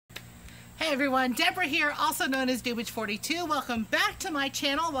Hey everyone, Debra here, also known as Dubage42. Welcome back to my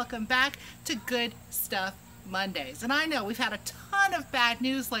channel. Welcome back to Good Stuff Mondays. And I know we've had a ton of bad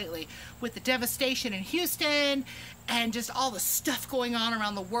news lately with the devastation in Houston and just all the stuff going on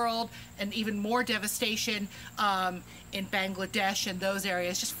around the world, and even more devastation in Bangladesh and those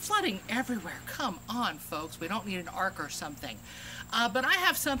areas, just flooding everywhere. Come on, folks, we don't need an ark or something. But I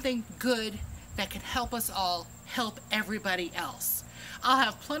have something good that can help us all help everybody else. I'll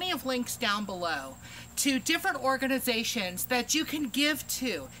have plenty of links down below to different organizations that you can give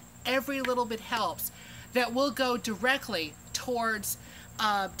to. Every little bit helps. That will go directly towards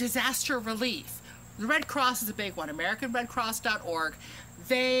disaster relief. The Red Cross is a big one, AmericanRedCross.org.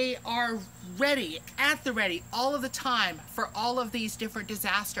 They are ready, at the ready, all of the time for all of these different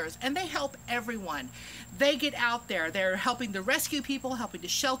disasters, and they help everyone. They get out there. They're helping to rescue people, helping to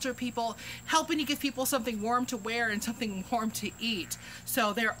shelter people, helping to give people something warm to wear and something warm to eat.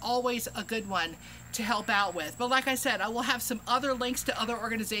 So they're always a good one to help out with. But like I said, I will have some other links to other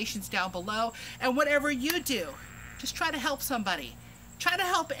organizations down below. And whatever you do, just try to help somebody. Try to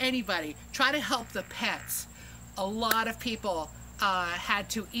help anybody. Try to help the pets. A lot of people had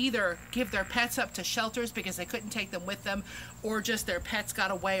to either give their pets up to shelters because they couldn't take them with them, or just their pets got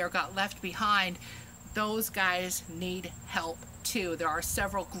away or got left behind. Those guys need help too. There are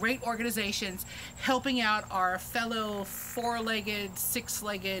several great organizations helping out our fellow four-legged,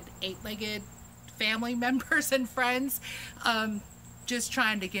 six-legged, eight-legged family members and friends, just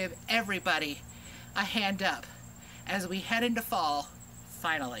trying to give everybody a hand up as we head into fall,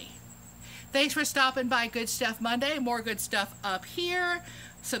 finally. Thanks for stopping by Good Stuff Monday. More good stuff up here.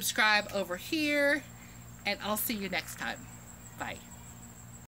 Subscribe over here. And I'll see you next time. Bye.